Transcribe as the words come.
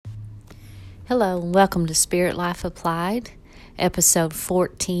Hello, and welcome to Spirit Life Applied, episode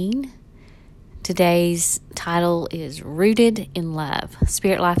 14. Today's title is Rooted in Love.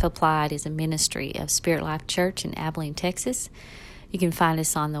 Spirit Life Applied is a ministry of Spirit Life Church in Abilene, Texas. You can find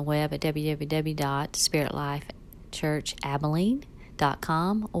us on the web at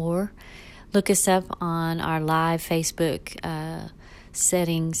www.spiritlifechurchabilene.com or look us up on our live Facebook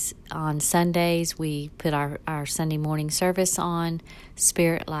settings on Sundays. We put our Sunday morning service on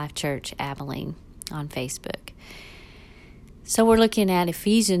Spirit Life Church Abilene on Facebook. So we're looking at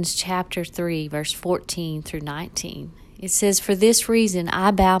Ephesians chapter 3, verse 14 through 19. It says, "For this reason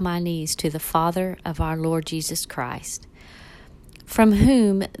I bow my knees to the Father of our Lord Jesus Christ, from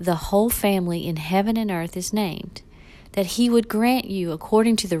whom the whole family in heaven and earth is named, that he would grant you,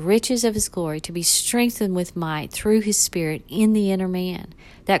 according to the riches of his glory, to be strengthened with might through his Spirit in the inner man,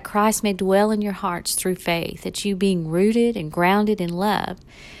 that Christ may dwell in your hearts through faith, that you, being rooted and grounded in love,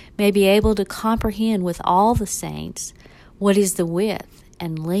 may be able to comprehend with all the saints what is the width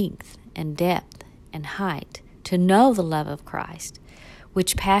and length and depth and height, to know the love of Christ,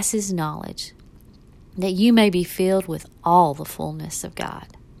 which passes knowledge, that you may be filled with all the fullness of God."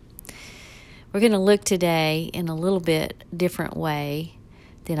 We're going to look today in a little bit different way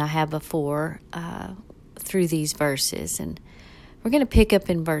than I have before through these verses. And we're going to pick up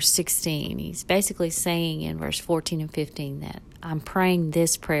in verse 16. He's basically saying in verse 14 and 15 that I'm praying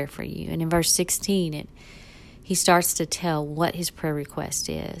this prayer for you. And in verse 16, he starts to tell what his prayer request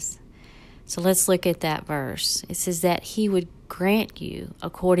is. So let's look at that verse. It says that he would grant you,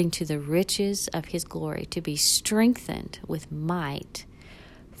 according to the riches of his glory, to be strengthened with might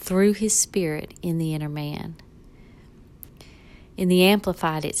through his Spirit in the inner man. In the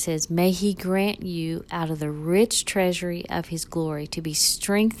Amplified, it says, "May he grant you out of the rich treasury of his glory to be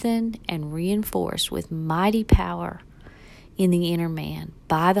strengthened and reinforced with mighty power in the inner man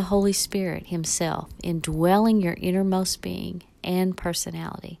by the Holy Spirit himself, indwelling your innermost being and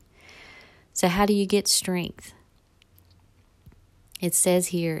personality." So how do you get strength? It says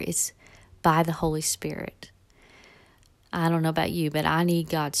here it's by the Holy Spirit. I don't know about you, but I need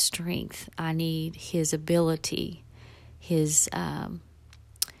God's strength. I need his ability, his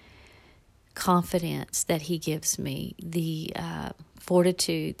confidence that he gives me, the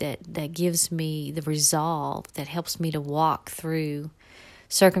fortitude that gives me the resolve that helps me to walk through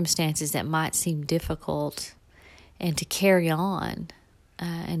circumstances that might seem difficult and to carry on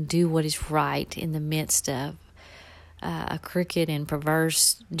and do what is right in the midst of a crooked and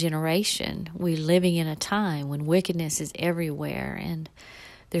perverse generation. We're living in a time when wickedness is everywhere, and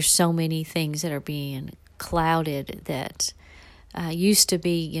there's so many things that are being clouded that used to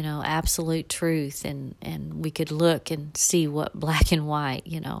be, absolute truth, and we could look and see what black and white,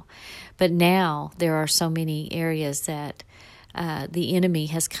 But now there are so many areas that the enemy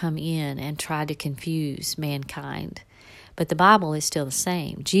has come in and tried to confuse mankind. But the Bible is still the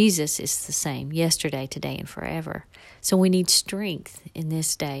same. Jesus is the same yesterday, today, and forever. So we need strength in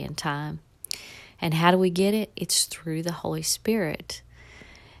this day and time. And how do we get it? It's through the Holy Spirit.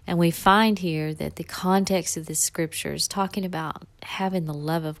 And we find here that the context of this scripture is talking about having the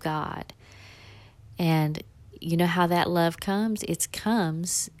love of God. And you know how that love comes? It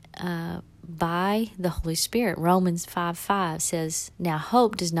comes by the Holy Spirit. Romans 5:5 says, "Now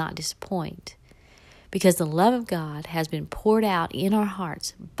hope does not disappoint, because the love of God has been poured out in our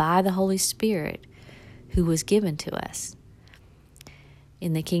hearts by the Holy Spirit who was given to us."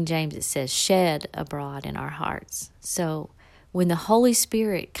 In the King James it says, "shed abroad in our hearts." So when the Holy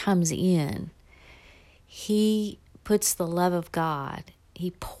Spirit comes in, he puts the love of God,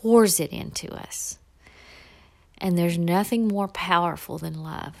 he pours it into us. And there's nothing more powerful than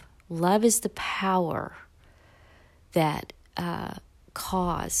love. Love is the power that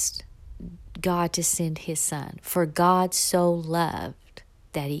caused God to send his Son. For God so loved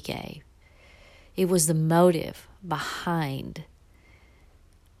that he gave. It was the motive behind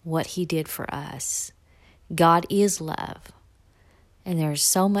what he did for us. God is love. And there's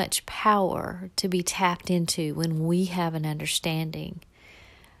so much power to be tapped into when we have an understanding.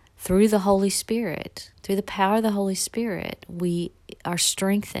 Through the Holy Spirit, through the power of the Holy Spirit, we are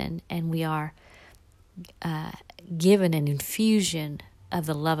strengthened and we are given an infusion of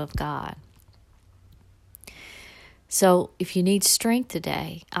the love of God. So if you need strength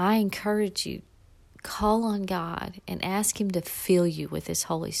today, I encourage you, call on God and ask him to fill you with his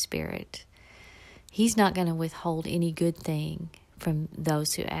Holy Spirit. He's not going to withhold any good thing from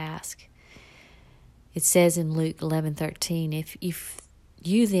those who ask. It says in Luke 11:13, if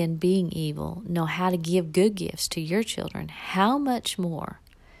you then, being evil, know how to give good gifts to your children, how much more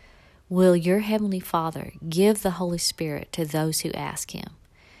will your heavenly Father give the Holy Spirit to those who ask him?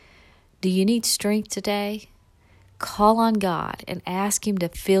 Do you need strength today? Call on God and ask Him to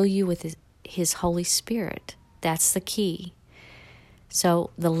fill you with His Holy Spirit. That's the key.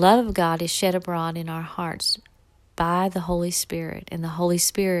 So the love of God is shed abroad in our hearts by the Holy Spirit, and the Holy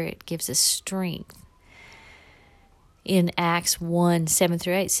Spirit gives us strength. In Acts 1,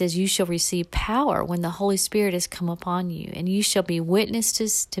 7-8 says, you shall receive power when the Holy Spirit has come upon you, and you shall be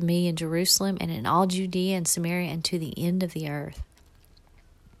witnesses to me in Jerusalem and in all Judea and Samaria and to the end of the earth.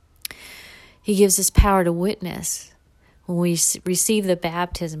 He gives us power to witness when we receive the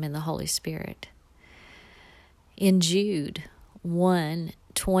baptism in the Holy Spirit. In Jude 1,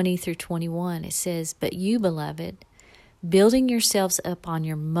 20-21, it says, but you, beloved, building yourselves up on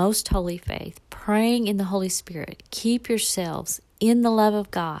your most holy faith, praying in the Holy Spirit, keep yourselves in the love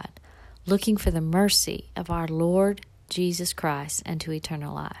of God, looking for the mercy of our Lord Jesus Christ unto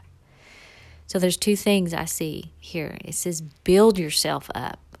eternal life. So there's two things I see here. It says build yourself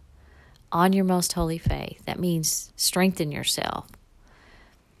up on your most holy faith. That means strengthen yourself.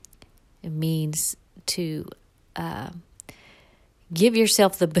 It means to give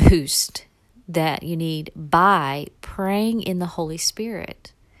yourself the boost that you need by praying in the Holy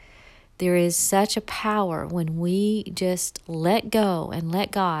Spirit. There is such a power when we just let go and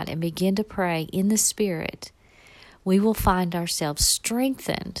let God and begin to pray in the Spirit. We will find ourselves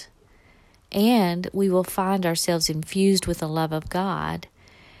strengthened, and we will find ourselves infused with the love of God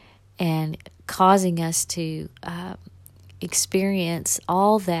and causing us to experience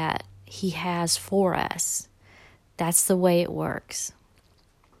all that He has for us. That's the way it works.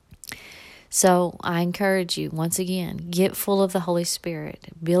 So I encourage you, once again, get full of the Holy Spirit.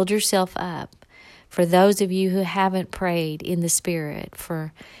 Build yourself up. For those of you who haven't prayed in the Spirit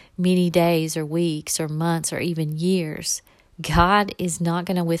for many days or weeks or months or even years, God is not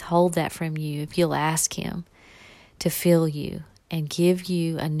going to withhold that from you if you'll ask Him to fill you and give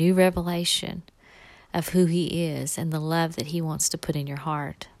you a new revelation of who He is and the love that He wants to put in your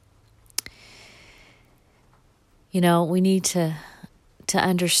heart. You know, we need to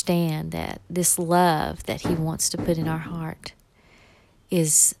understand that this love that He wants to put in our heart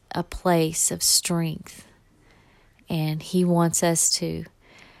is a place of strength, and He wants us to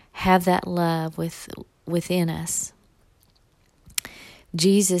have that love within us.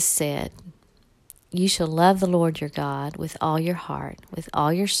 Jesus said, you shall love the Lord your God with all your heart, with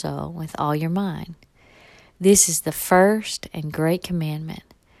all your soul, with all your mind. This is the first and great commandment,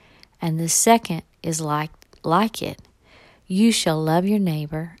 and the second is like it. You shall love your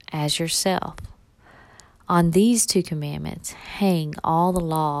neighbor as yourself. On these two commandments hang all the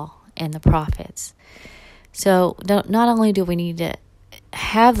law and the prophets. So not only do we need to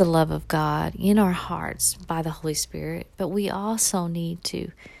have the love of God in our hearts by the Holy Spirit, but we also need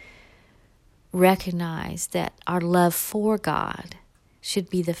to recognize that our love for God should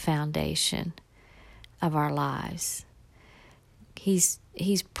be the foundation of our lives. Paul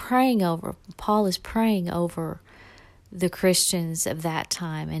is praying over the Christians of that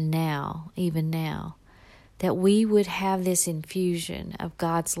time and now, even now, that we would have this infusion of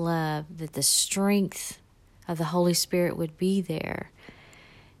God's love, that the strength of the Holy Spirit would be there.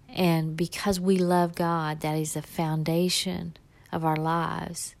 And because we love God, that is the foundation of our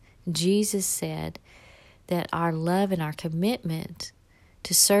lives. Jesus said that our love and our commitment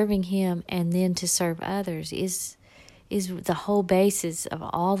to serving Him and then to serve others is the whole basis of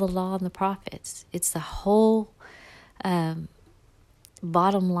all the law and the prophets. It's the whole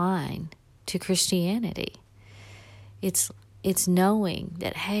bottom line to Christianity. It's knowing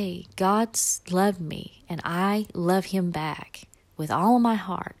that, hey, God's loved me and I love Him back with all of my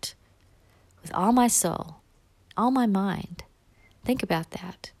heart, with all my soul, all my mind. Think about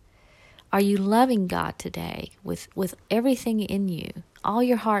that. Are you loving God today with everything in you, all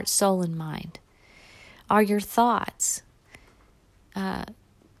your heart, soul, and mind? Are your thoughts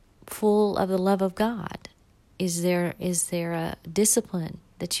full of the love of God? Is there a discipline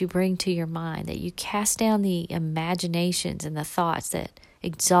that you bring to your mind, that you cast down the imaginations and the thoughts that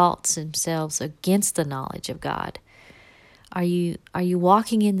exalts themselves against the knowledge of God? Are you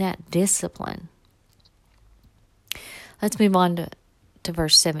walking in that discipline? Let's move on to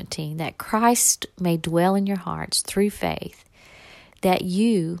verse 17. That Christ may dwell in your hearts through faith, that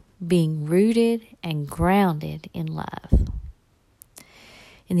you, being rooted and grounded in love.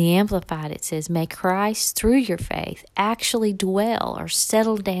 In the Amplified, it says, may Christ, through your faith, actually dwell or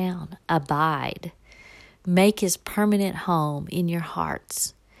settle down, abide, make His permanent home in your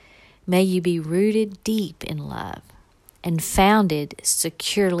hearts. May you be rooted deep in love and founded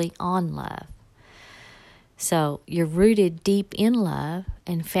securely on love. So you're rooted deep in love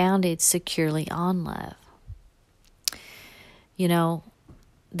and founded securely on love. You know,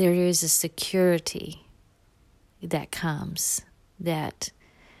 there is a security that comes that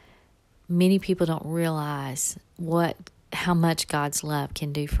many people don't realize how much God's love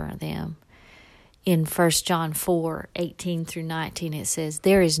can do for them. In 1 John 4:18-19, it says,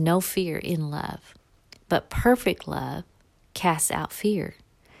 "There is no fear in love, but perfect love casts out fear,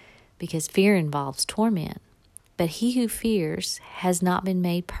 because fear involves torment. But he who fears has not been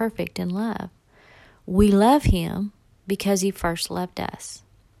made perfect in love. We love him because he first loved us."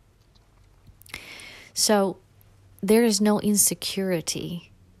 So there is no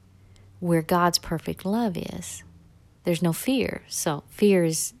insecurity where God's perfect love is. There's no fear. So fear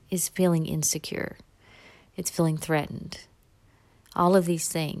is feeling insecure. It's feeling threatened. All of these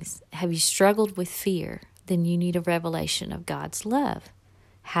things. Have you struggled with fear? Then you need a revelation of God's love.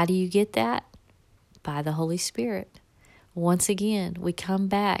 How do you get that? By the Holy Spirit. Once again, we come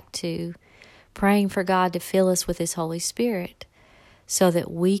back to praying for God to fill us with His Holy Spirit so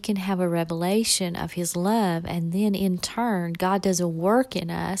that we can have a revelation of His love, and then in turn, God does a work in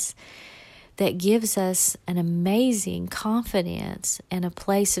us that gives us an amazing confidence and a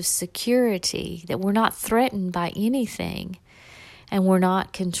place of security that we're not threatened by anything, and we're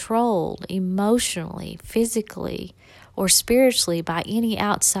not controlled emotionally, physically, or spiritually by any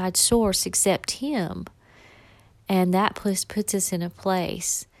outside source except Him. And that puts us in a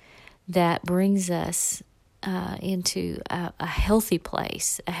place that brings us into a healthy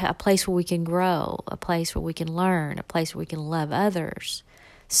place, a place where we can grow, a place where we can learn, a place where we can love others.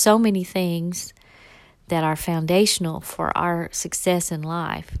 So many things that are foundational for our success in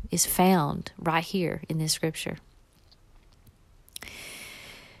life is found right here in this scripture.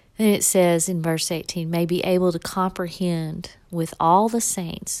 And it says in verse 18, "May be able to comprehend with all the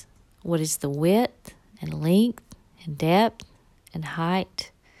saints what is the width and length and depth and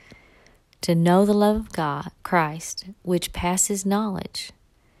height, to know the love of God, Christ, which passes knowledge,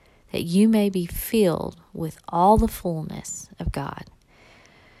 that you may be filled with all the fullness of God."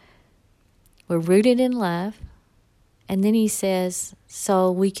 We're rooted in love. And then he says,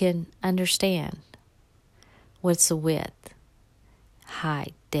 so we can understand what's the width,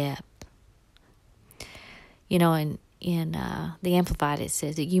 height, depth. You know, in the Amplified it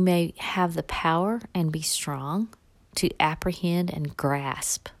says that you may have the power and be strong to apprehend and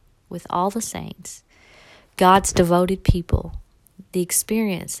grasp with all the saints, God's devoted people, the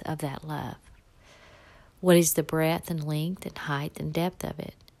experience of that love. What is the breadth and length and height and depth of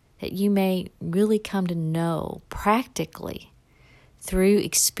it? That you may really come to know practically through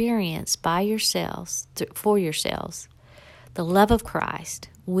experience by yourselves, for yourselves, the love of Christ,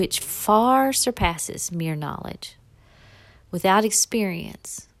 which far surpasses mere knowledge. Without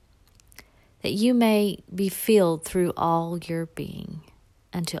experience, that you may be filled through all your being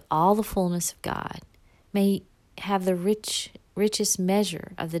unto all the fullness of God, may have the richest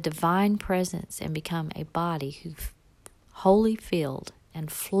measure of the divine presence and become a body wholly filled and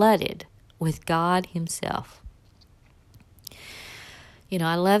flooded with God Himself. You know,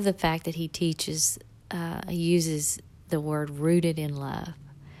 I love the fact that he uses the word rooted in love,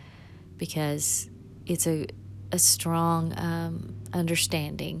 because it's a strong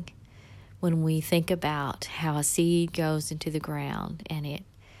understanding when we think about how a seed goes into the ground and it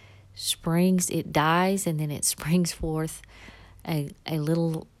dies, and then it springs forth a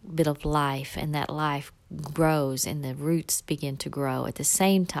little bit of life, and that life grows and the roots begin to grow at the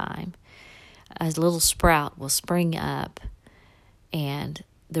same time. A little sprout will spring up and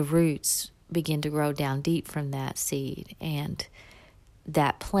the roots begin to grow down deep from that seed, and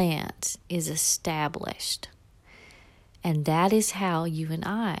that plant is established. And that is how you and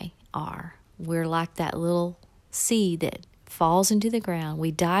I are. We're like that little seed that falls into the ground.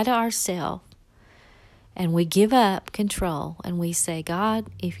 We die to ourselves and we give up control, and we say, God,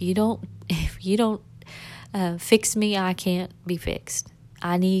 if you don't fix me, I can't be fixed.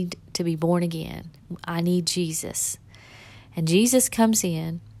 I need to be born again. I need Jesus. And Jesus comes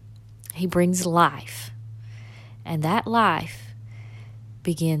in. He brings life. And that life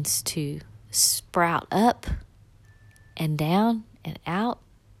begins to sprout up and down and out.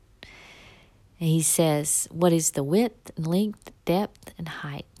 And he says, what is the width and length, depth and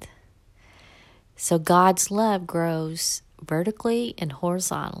height? So God's love grows vertically and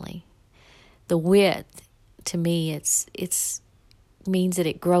horizontally. The width, to me, it's means that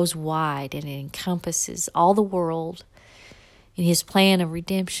it grows wide and it encompasses all the world. In His plan of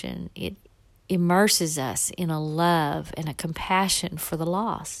redemption, it immerses us in a love and a compassion for the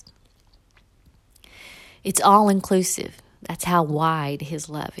lost. It's all-inclusive. That's how wide His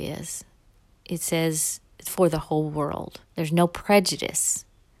love is. It says it's for the whole world. There's no prejudice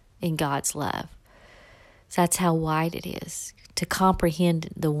in God's love. So that's how wide it is, to comprehend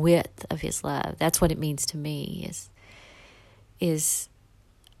the width of his love. That's what it means to me, is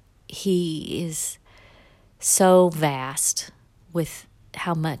he is so vast with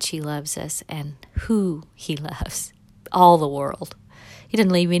how much he loves us and who he loves, all the world. He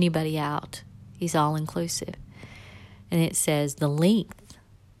didn't leave anybody out. He's all inclusive. And it says the length,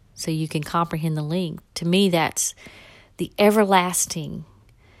 so you can comprehend the length. To me, that's the everlastingness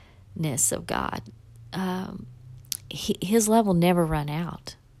of God. His love will never run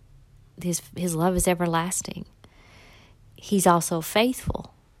out. His love is everlasting. He's also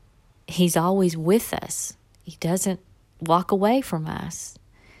faithful. He's always with us. He doesn't walk away from us.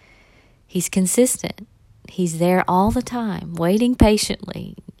 He's consistent. He's there all the time, waiting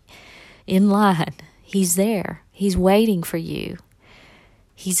patiently in line. He's there. He's waiting for you.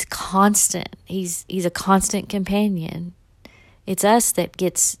 He's constant. He's a constant companion. It's us that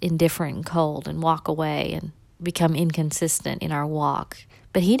gets indifferent and cold and walk away and become inconsistent in our walk.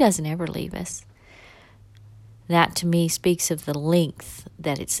 But he doesn't ever leave us. That to me speaks of the length,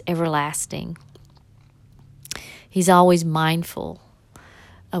 that it's everlasting. He's always mindful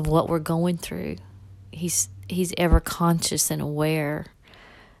of what we're going through. He's ever conscious and aware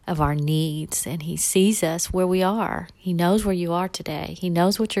of our needs, and he sees us where we are. He knows where you are today. He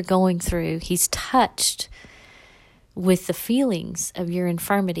knows what you're going through. He's touched with the feelings of your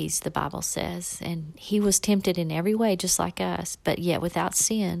infirmities, the Bible says. And he was tempted in every way just like us, but yet without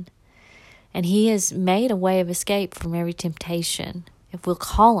sin. And he has made a way of escape from every temptation. If we'll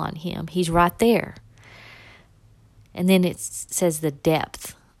call on him, he's right there. And then it says the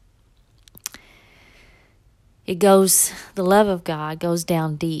depth. The love of God goes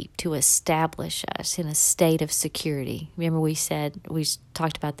down deep to establish us in a state of security. Remember we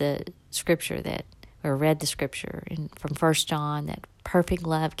talked about the scripture read the scripture from 1 John, that perfect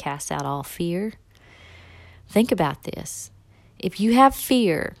love casts out all fear. Think about this. If you have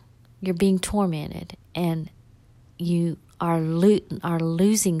fear, you're being tormented, and you are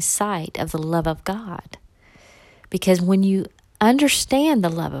losing sight of the love of God. Because when you understand the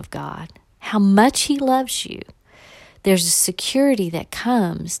love of God, how much he loves you, there's a security that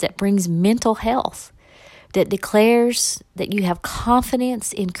comes that brings mental health, that declares that you have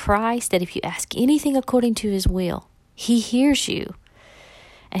confidence in Christ, that if you ask anything according to his will, he hears you,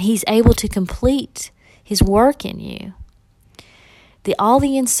 and he's able to complete his work in you. All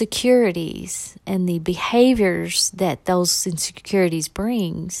the insecurities and the behaviors that those insecurities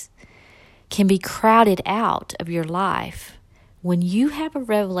brings can be crowded out of your life when you have a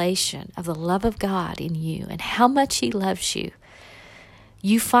revelation of the love of God in you and how much he loves you.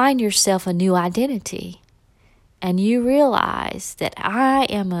 You find yourself a new identity, and you realize that I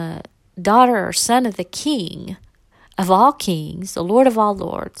am a daughter or son of the King of all kings, the Lord of all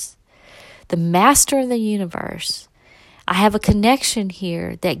lords, the master of the universe. I have a connection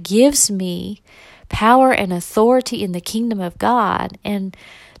here that gives me power and authority in the kingdom of God, and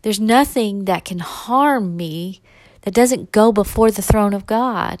there's nothing that can harm me that doesn't go before the throne of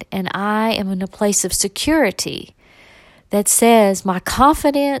God. And I am in a place of security that says my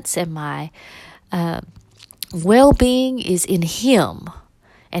confidence and my well-being is in him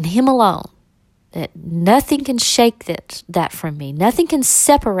and him alone. That nothing can shake that from me. Nothing can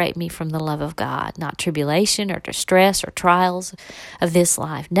separate me from the love of God. Not tribulation or distress or trials of this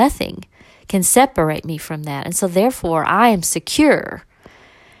life. Nothing can separate me from that. And so therefore I am secure.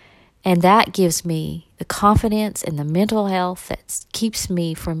 And that gives me the confidence and the mental health that keeps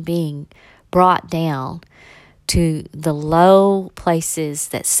me from being brought down to the low places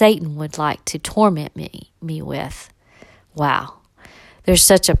that Satan would like to torment me with. Wow. There's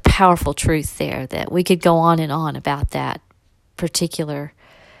such a powerful truth there that we could go on and on about that particular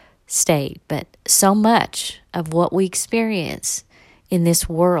state. But so much of what we experience in this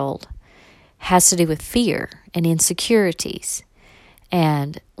world has to do with fear and insecurities.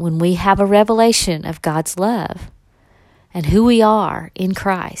 And when we have a revelation of God's love and who we are in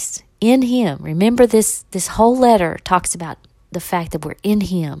Christ, in him, remember this whole letter talks about the fact that we're in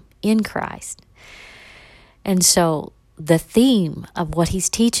him, in Christ. And so the theme of what he's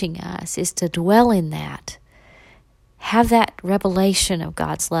teaching us is to dwell in that. Have that revelation of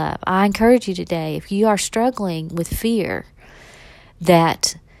God's love. I encourage you today, if you are struggling with fear,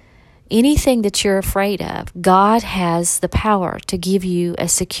 that anything that you're afraid of, God has the power to give you a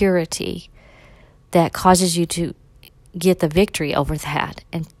security that causes you to get the victory over that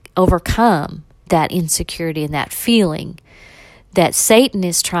and overcome that insecurity and that feeling that Satan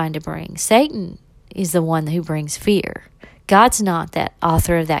is trying to bring. Satan is the one who brings fear. God's not that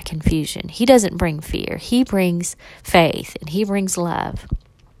author of that confusion. He doesn't bring fear. He brings faith, and he brings love.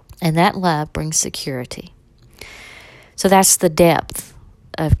 And that love brings security. So that's the depth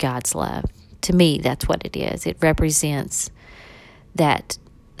of God's love. To me, that's what it is. It represents that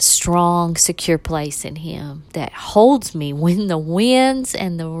strong, secure place in Him that holds me when the winds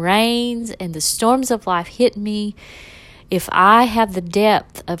and the rains and the storms of life hit me. If I have the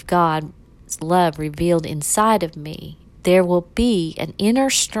depth of God's love revealed inside of me, there will be an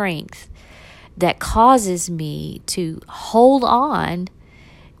inner strength that causes me to hold on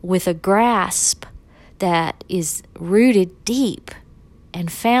with a grasp that is rooted deep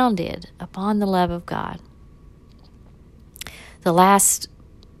and founded upon the love of God. The last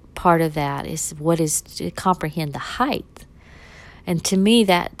part of that is what is to comprehend the height. And to me,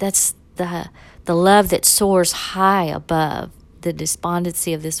 that's the love that soars high above the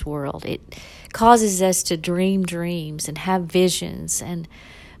despondency of this world. It causes us to dream dreams and have visions and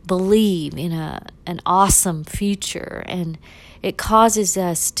believe in an awesome future. And it causes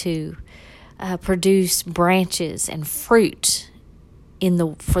us to produce branches and fruit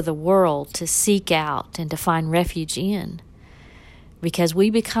for the world to seek out and to find refuge in. Because we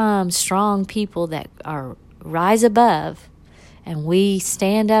become strong people that rise above, and we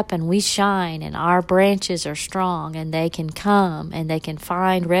stand up and we shine, and our branches are strong, and they can come and they can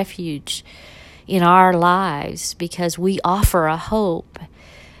find refuge in our lives because we offer a hope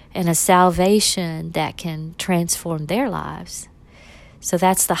and a salvation that can transform their lives. So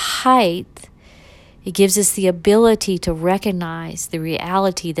that's the height. It gives us the ability to recognize the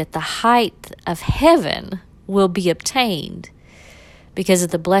reality that the height of heaven will be obtained because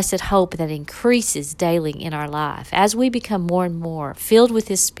of the blessed hope that increases daily in our life. As we become more and more filled with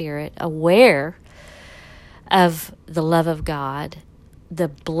His Spirit, aware of the love of God, the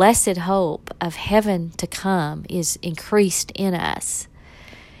blessed hope of heaven to come is increased in us.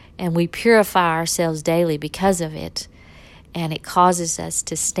 And we purify ourselves daily because of it. And it causes us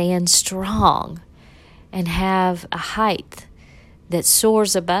to stand strong and have a height that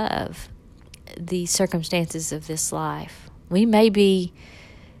soars above the circumstances of this life. We may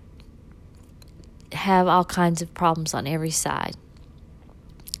have all kinds of problems on every side,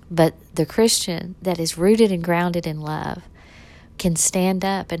 but the Christian that is rooted and grounded in love can stand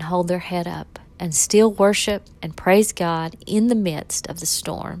up and hold their head up and still worship and praise God in the midst of the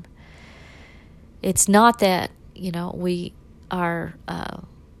storm. It's not that, we are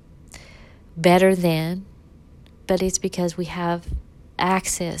better than, but it's because we have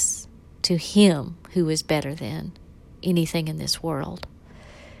access to Him who is better than anything in this world.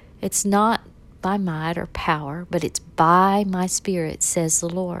 It's not by might or power, but it's by my Spirit, says the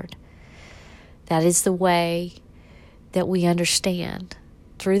Lord. That is the way that we understand.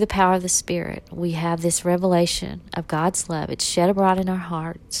 Through the power of the Spirit, we have this revelation of God's love. It's shed abroad in our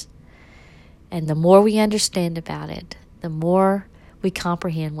hearts. And the more we understand about it, the more we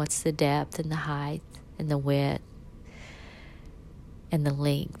comprehend what's the depth and the height and the width and the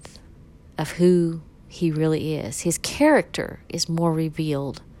length of who He really is. His character is more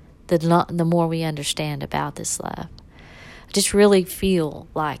revealed the more we understand about this love. I just really feel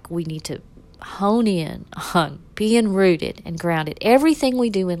like we need to hone in on being rooted and grounded. Everything we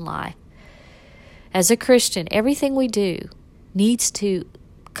do in life, as a Christian, everything we do needs to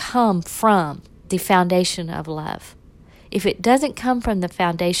come from the foundation of love. If it doesn't come from the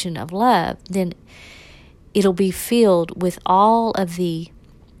foundation of love, then it'll be filled with all of the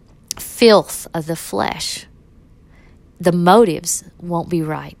filth of the flesh. The motives won't be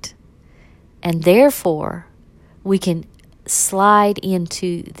right. And therefore, we can slide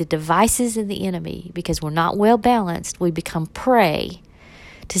into the devices of the enemy because we're not well balanced. We become prey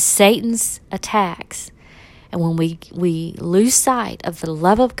to Satan's attacks. And when we lose sight of the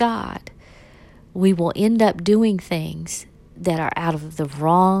love of God, we will end up doing things that are out of the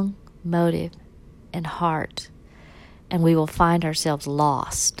wrong motive and heart. And we will find ourselves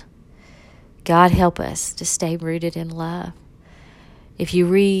lost. God help us to stay rooted in love. If you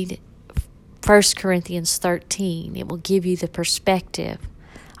read 1 Corinthians 13, it will give you the perspective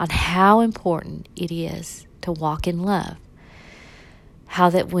on how important it is to walk in love. How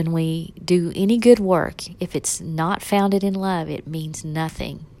that when we do any good work, if it's not founded in love, it means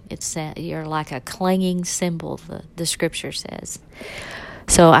nothing. You're like a clanging cymbal, the scripture says.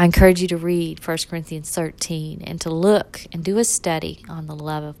 So I encourage you to read 1 Corinthians 13 and to look and do a study on the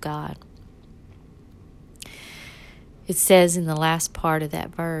love of God. It says in the last part of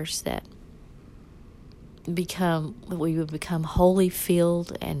that verse that we would become wholly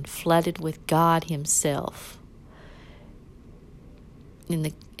filled and flooded with God Himself. In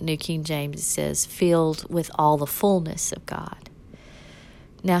the New King James it says, filled with all the fullness of God.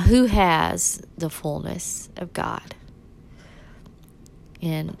 Now, who has the fullness of God?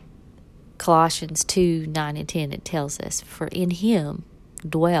 In Colossians 2:9-10, it tells us, "For in him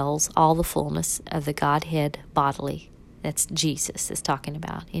dwells all the fullness of the Godhead bodily." That's Jesus is talking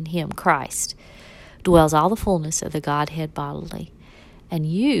about. In him, Christ, dwells all the fullness of the Godhead bodily. And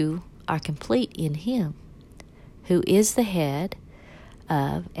you are complete in him, who is the head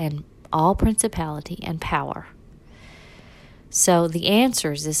of and all principality and power. So the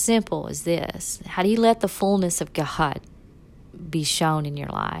answer is as simple as this. How do you let the fullness of God be shown in your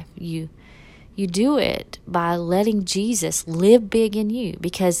life? You do it by letting Jesus live big in you,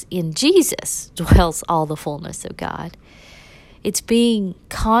 because in Jesus dwells all the fullness of God. It's being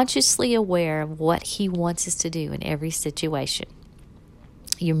consciously aware of what he wants us to do in every situation.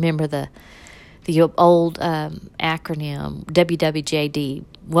 You remember the old acronym WWJD,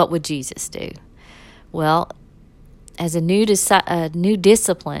 what would Jesus do? Well, as a new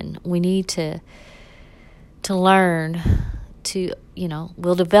discipline, we need to learn to,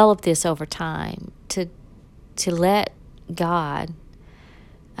 we'll develop this over time, to let God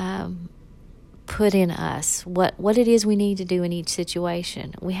put in us what it is we need to do in each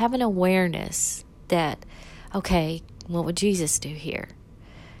situation. We have an awareness that, okay, what would Jesus do here?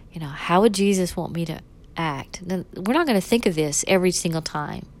 How would Jesus want me to act? Now, we're not going to think of this every single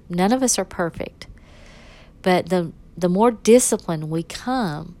time. None of us are perfect. But the more disciplined we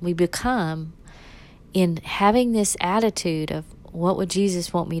become in having this attitude of what would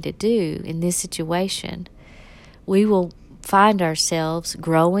Jesus want me to do in this situation, we will find ourselves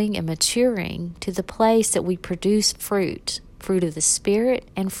growing and maturing to the place that we produce fruit of the Spirit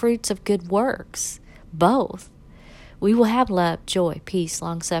and fruits of good works, both. We will have love, joy, peace,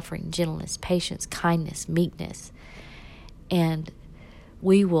 long-suffering, gentleness, patience, kindness, meekness. And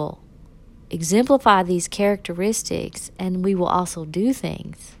we will exemplify these characteristics, and we will also do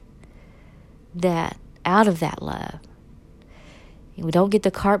things that out of that love. We don't get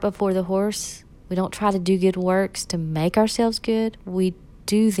the cart before the horse. We don't try to do good works to make ourselves good. We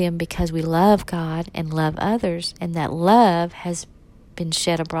do them because we love God and love others, and that love has been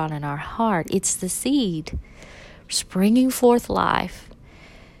shed abroad in our heart. It's the seed springing forth life,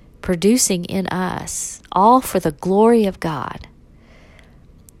 producing in us, all for the glory of God.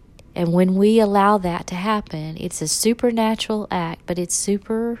 And when we allow that to happen, it's a supernatural act, but it's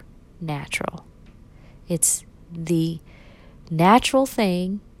supernatural. It's the natural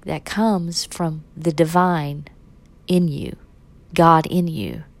thing that comes from the divine in you, God in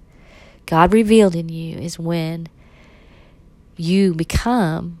you. God revealed in you is when you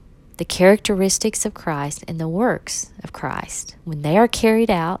become the characteristics of Christ and the works of Christ. When they are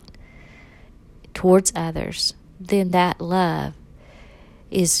carried out towards others, then that love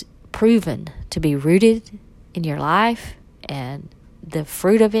is proven to be rooted in your life, and the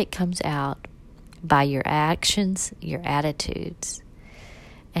fruit of it comes out by your actions, your attitudes,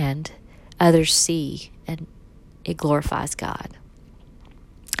 and others see, and it glorifies God.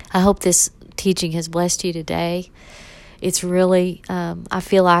 I hope this teaching has blessed you today. It's really, I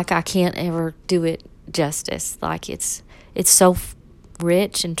feel like I can't ever do it justice. Like it's so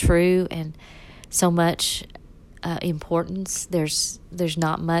rich and true, and so much importance. There's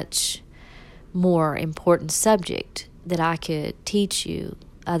not much more important subject that I could teach you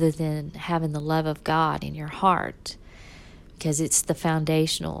other than having the love of God in your heart, because it's the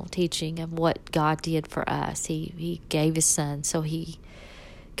foundational teaching of what God did for us. He gave His Son so He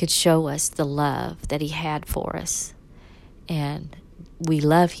could show us the love that He had for us. And we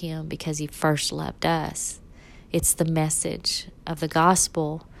love Him because He first loved us. It's the message of the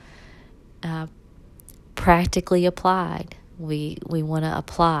gospel practically applied. We want to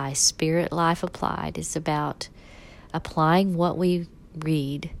apply. Spirit Life Applied is about applying what we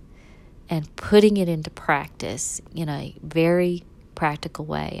read and putting it into practice in a very practical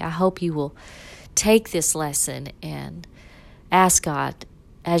way. I hope you will take this lesson and ask God,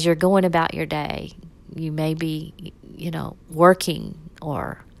 as you're going about your day, you may be, working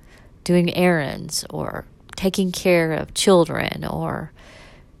or doing errands or taking care of children or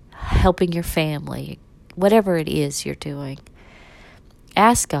helping your family, whatever it is you're doing.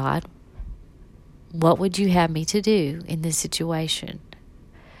 Ask God, what would you have me to do in this situation?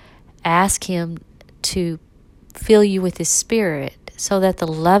 Ask Him to fill you with His Spirit so that the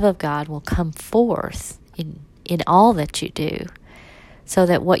love of God will come forth in all that you do, so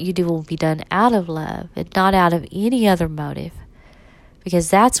that what you do will be done out of love and not out of any other motive, because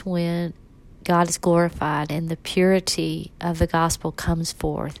that's when God is glorified and the purity of the gospel comes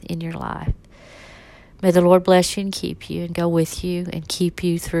forth in your life. May the Lord bless you and keep you and go with you and keep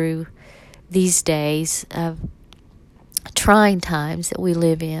you through these days of trying times that we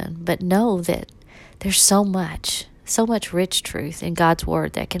live in. But know that there's so much so much rich truth in God's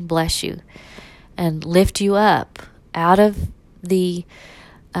Word that can bless you and lift you up out of the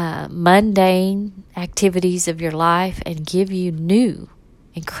mundane activities of your life and give you new,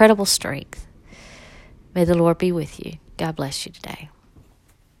 incredible strength. May the Lord be with you. God bless you today.